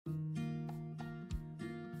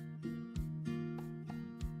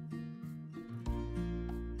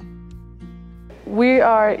we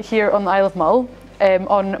are here on the Isle of Mull,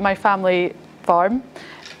 on my family farm.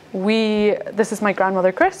 This is my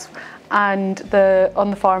grandmother Chris, and on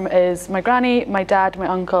the farm is my granny, my dad, my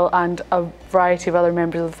uncle, and a variety of other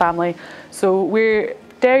members of the family. So we're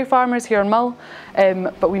dairy farmers here on Mull,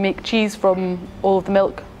 but we make cheese from all of the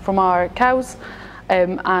milk from our cows.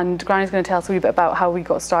 And Granny's going to tell us a wee bit about how we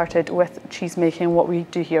got started with cheese making, what we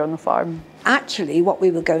do here on the farm. Actually, what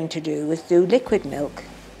we were going to do was do liquid milk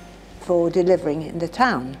for delivering in the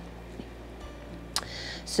town.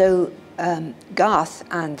 So Garth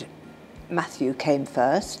and Matthew came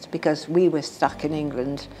first because we were stuck in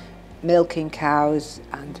England milking cows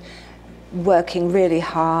and working really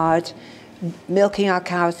hard, milking our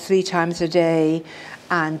cows 3 times a day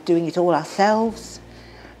and doing it all ourselves.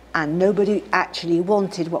 And nobody actually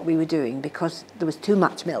wanted what we were doing because there was too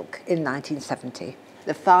much milk in 1970.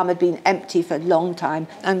 The farm had been empty for a long time,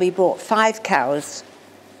 and we brought 5 cows.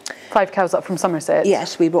 5 cows up from Somerset?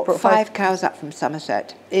 Yes, we brought 5 cows up from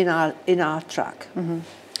Somerset in our truck. Mm-hmm.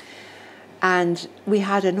 And we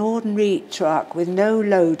had an ordinary truck with no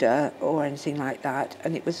loader or anything like that,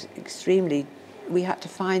 and it was extremely. We had to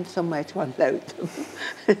find somewhere to unload them.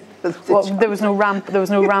 Well, there was no ramp. There was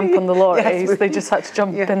no ramp on the lorries. Yes, they just had to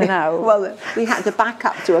jump in and out. Well, we had to back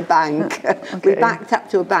up to a bank. Okay. We backed up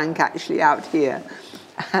to a bank actually out here,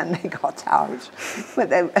 and they got out.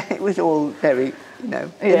 But it was all very,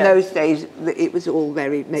 in those days, it was all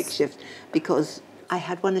very makeshift because I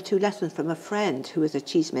had 1 or 2 lessons from a friend who was a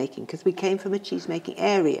cheesemaking, because we came from a cheesemaking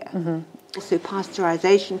area. Mm-hmm. Also,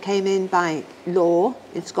 pasteurisation came in by law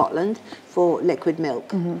in Scotland for liquid milk.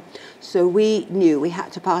 Mm-hmm. So we knew we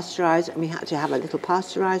had to pasteurise and we had to have a little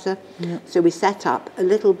pasteuriser. Mm-hmm. So we set up a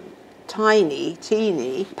little teeny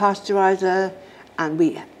pasteuriser, and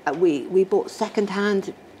we bought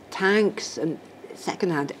second-hand tanks and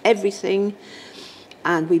second-hand everything.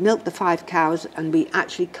 And we milked the 5 cows, and we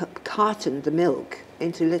actually cartoned the milk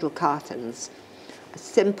into little cartons. A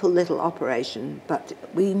simple little operation, but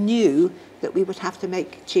we knew that we would have to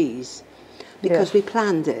make cheese because we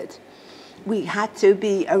planned it. We had to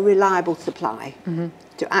be a reliable supply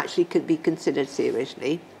to actually be considered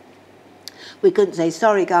seriously. We couldn't say,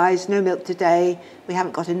 sorry guys, no milk today, we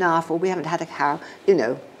haven't got enough, or we haven't had a cow,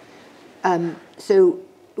 So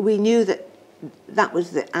we knew that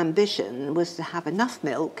was the ambition, was to have enough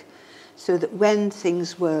milk so that when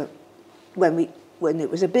it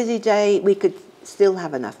was a busy day, we could still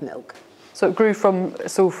have enough milk. So it grew from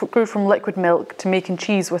liquid milk to making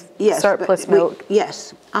cheese with surplus milk.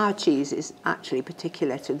 Yes, our cheese is actually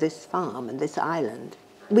particular to this farm and this island.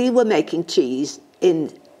 We were making cheese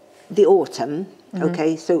in the autumn,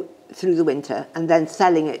 so through the winter, and then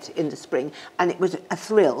selling it in the spring, and it was a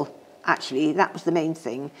thrill. Actually, that was the main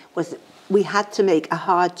thing, was we had to make a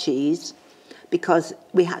hard cheese because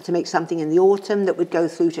we had to make something in the autumn that would go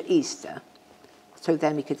through to Easter. So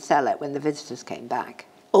then we could sell it when the visitors came back.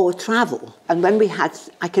 Or travel. And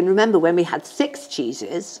I can remember when we had 6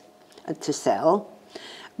 cheeses to sell,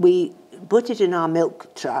 we put it in our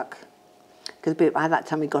milk truck, because by that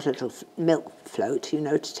time we got a little milk float,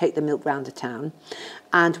 to take the milk round the town.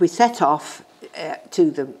 And we set off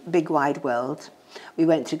to the big wide world. We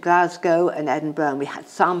went to Glasgow and Edinburgh, and we had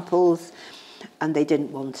samples, and they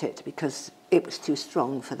didn't want it because it was too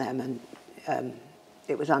strong for them, and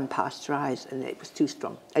it was unpasteurised, and it was too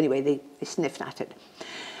strong. Anyway, they sniffed at it.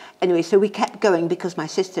 Anyway, so we kept going because my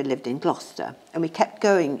sister lived in Gloucester, and we kept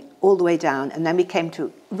going all the way down, and then we came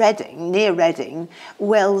to Reading, near Reading,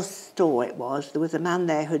 Wells store it was. There was a man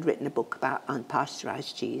there who had written a book about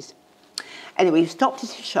unpasteurised cheese. Anyway, we stopped at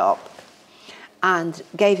his shop and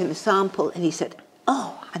gave him a sample, and he said,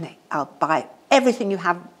 oh, honey, I'll buy everything you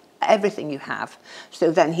have,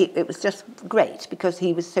 So then it was just great because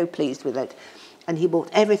he was so pleased with it, and he bought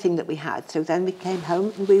everything that we had. So then we came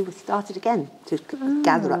home and we started again to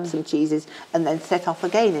gather up some cheeses and then set off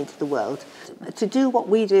again into the world. To do what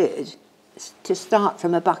we did, to start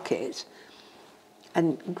from a bucket,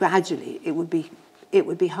 and gradually it would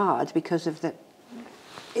be hard because of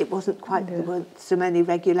it wasn't quite, there weren't so many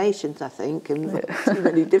regulations, I think, and so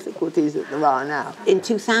many difficulties that there are now. In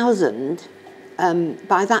 2000,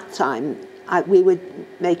 by that time, we were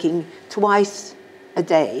making twice a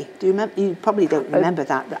day. Do you remember? You probably don't remember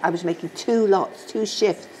that, but I was making 2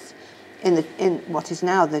 shifts in what is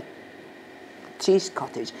now the cheese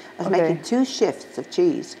cottage. I was making 2 shifts of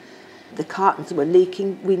cheese. The cartons were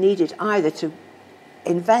leaking. We needed either to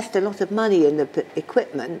invest a lot of money in the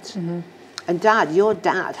equipment, and your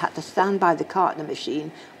dad had to stand by the cartoner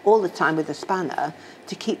machine all the time with a spanner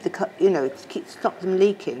to keep stop them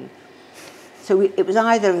leaking. So it was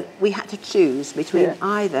either, we had to choose between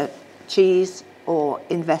either cheese or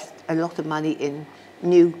invest a lot of money in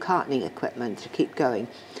new cartoning equipment to keep going.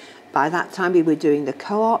 By that time we were doing the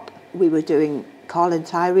co-op, we were doing Carl and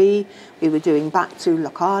Tyree, we were doing back to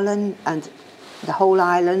Loch Arlen and the whole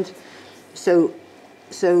island. So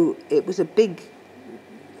it was a big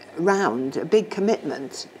round, a big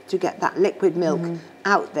commitment to get that liquid milk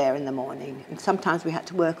out there in the morning. And sometimes we had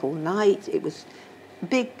to work all night. It was a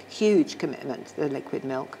big, huge commitment, the liquid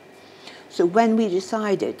milk. So when we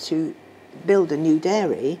decided to build a new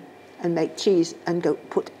dairy and make cheese and go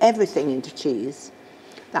put everything into cheese,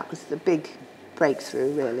 that was the big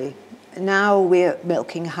breakthrough, really. Now we're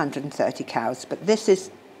milking 130 cows, but this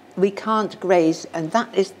is, we can't graze, and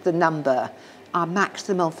that is the number, our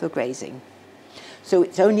maximum for grazing. So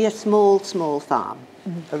it's only a small, small farm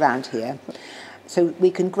around here. So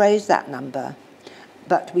we can graze that number,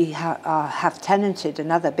 but we have tenanted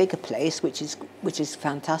another bigger place, which is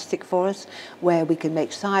fantastic for us, where we can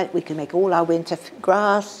make all our winter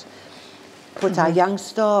grass, put our young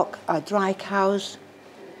stock, our dry cows.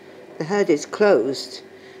 The herd is closed,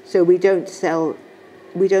 so we don't sell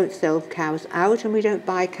cows out and we don't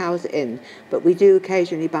buy cows in, but we do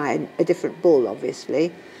occasionally buy a different bull,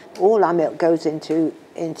 obviously. All our milk goes into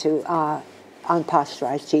our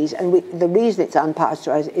unpasteurised cheese, and the reason it's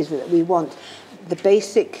unpasteurised is that we want the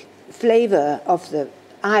basic flavour of the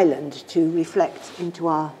island to reflect into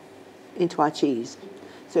our cheese.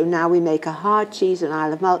 So now we make a hard cheese in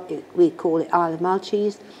Isle of Mull, we call it Isle of Mull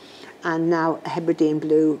cheese, and now Hebridean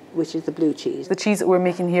Blue, which is the blue cheese. The cheese that we're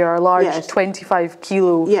making here are large 25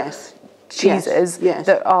 kilo cheeses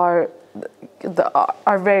that are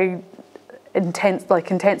very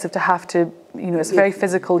intensive to have to, it's a very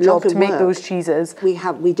physical job to make those cheeses.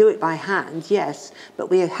 We do it by hand, yes, but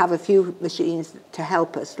we have a few machines to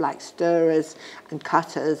help us, like stirrers and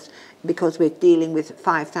cutters, because we're dealing with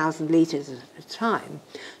 5,000 litres at a time.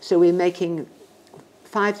 So we're making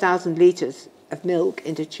 5,000 litres of milk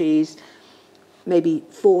into cheese maybe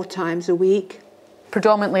 4 times a week.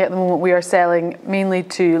 Predominantly at the moment we are selling mainly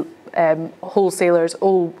to wholesalers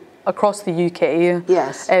all across the UK.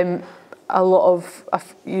 Yes. A lot of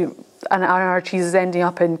and our cheese is ending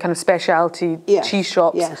up in kind of specialty cheese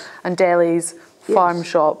shops and delis, farm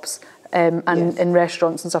shops, and in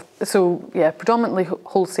restaurants and stuff. So yeah, predominantly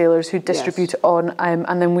wholesalers who distribute it on,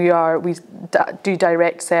 and then we do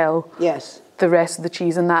direct sell the rest of the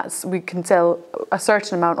cheese, and we can sell a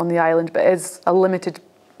certain amount on the island, but it's a limited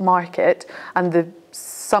market, and the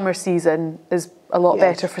summer season is a lot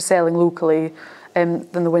better for selling locally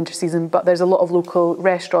than the winter season. But there's a lot of local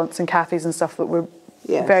restaurants and cafes and stuff that we're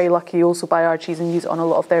very lucky also buy our cheese and use it on a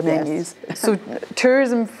lot of their menus. So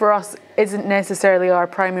tourism for us isn't necessarily our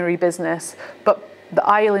primary business, but the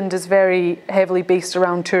island is very heavily based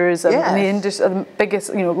around tourism, and the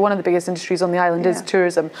biggest, one of the biggest industries on the island is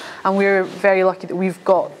tourism, and we're very lucky that we've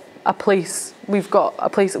got a place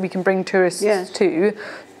that we can bring tourists to.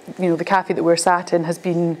 The cafe that we're sat in has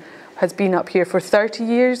been up here for 30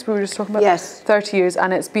 years. We were just talking about 30 years,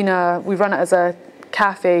 and we've run it as a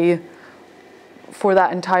cafe for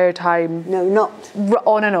that entire time. No, not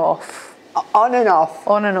on and off. On and off.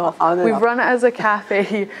 On and off. We've run it as a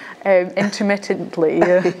cafe intermittently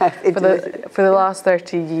for the last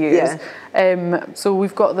 30 years. So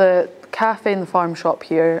we've got the cafe and the farm shop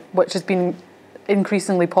here, which has been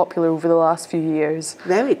increasingly popular over the last few years.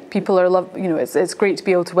 People are it's great to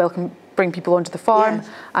be able to bring people onto the farm,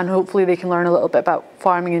 and hopefully they can learn a little bit about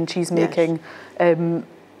farming and cheese making, and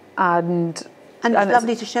it's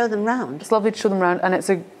lovely to show them round. It's lovely to show them around, and it's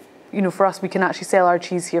for us, we can actually sell our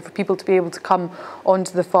cheese here, for people to be able to come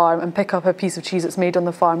onto the farm and pick up a piece of cheese that's made on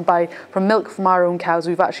the farm from milk from our own cows.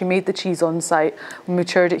 We've actually made the cheese on site, we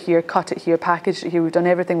matured it here, cut it here, packaged it here, we've done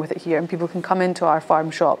everything with it here, and people can come into our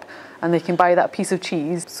farm shop and they can buy that piece of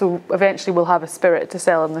cheese. So eventually we'll have a spirit to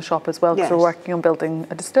sell in the shop as well, because we're working on building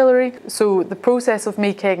a distillery. So the process of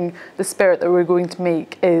making the spirit that we're going to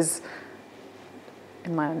make is,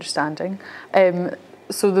 in my understanding,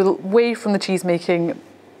 so the way from the cheese making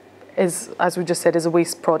is, as we just said, is a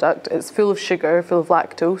waste product. It's full of sugar, full of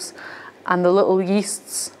lactose, and the little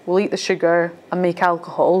yeasts will eat the sugar and make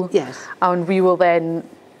alcohol. And we will then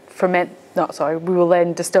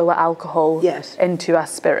distill the alcohol into a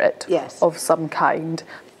spirit of some kind.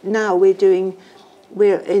 Now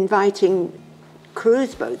we're inviting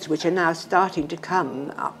cruise boats, which are now starting to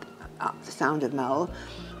come up the Sound of Mull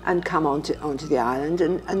and come onto the island,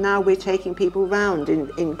 and now we're taking people round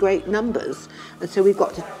in great numbers, and so we've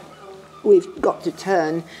got to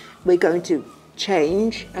turn, we're going to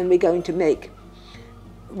change, and we're going to make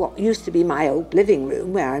what used to be my old living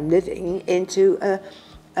room where I'm living into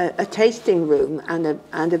a tasting room and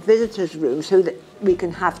a visitor's room, so that we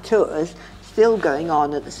can have tours still going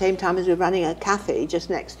on at the same time as we're running a cafe just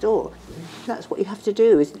next door. That's what you have to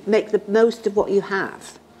do, is make the most of what you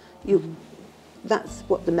have. That's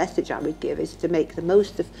what the message I would give, is to make the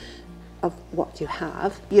most of what you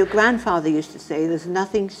have. Your grandfather used to say, there's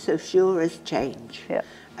nothing so sure as change. Yeah.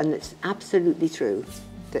 And it's absolutely true,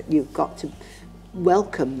 that you've got to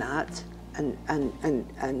welcome that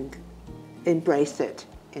and embrace it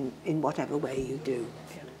in whatever way you do.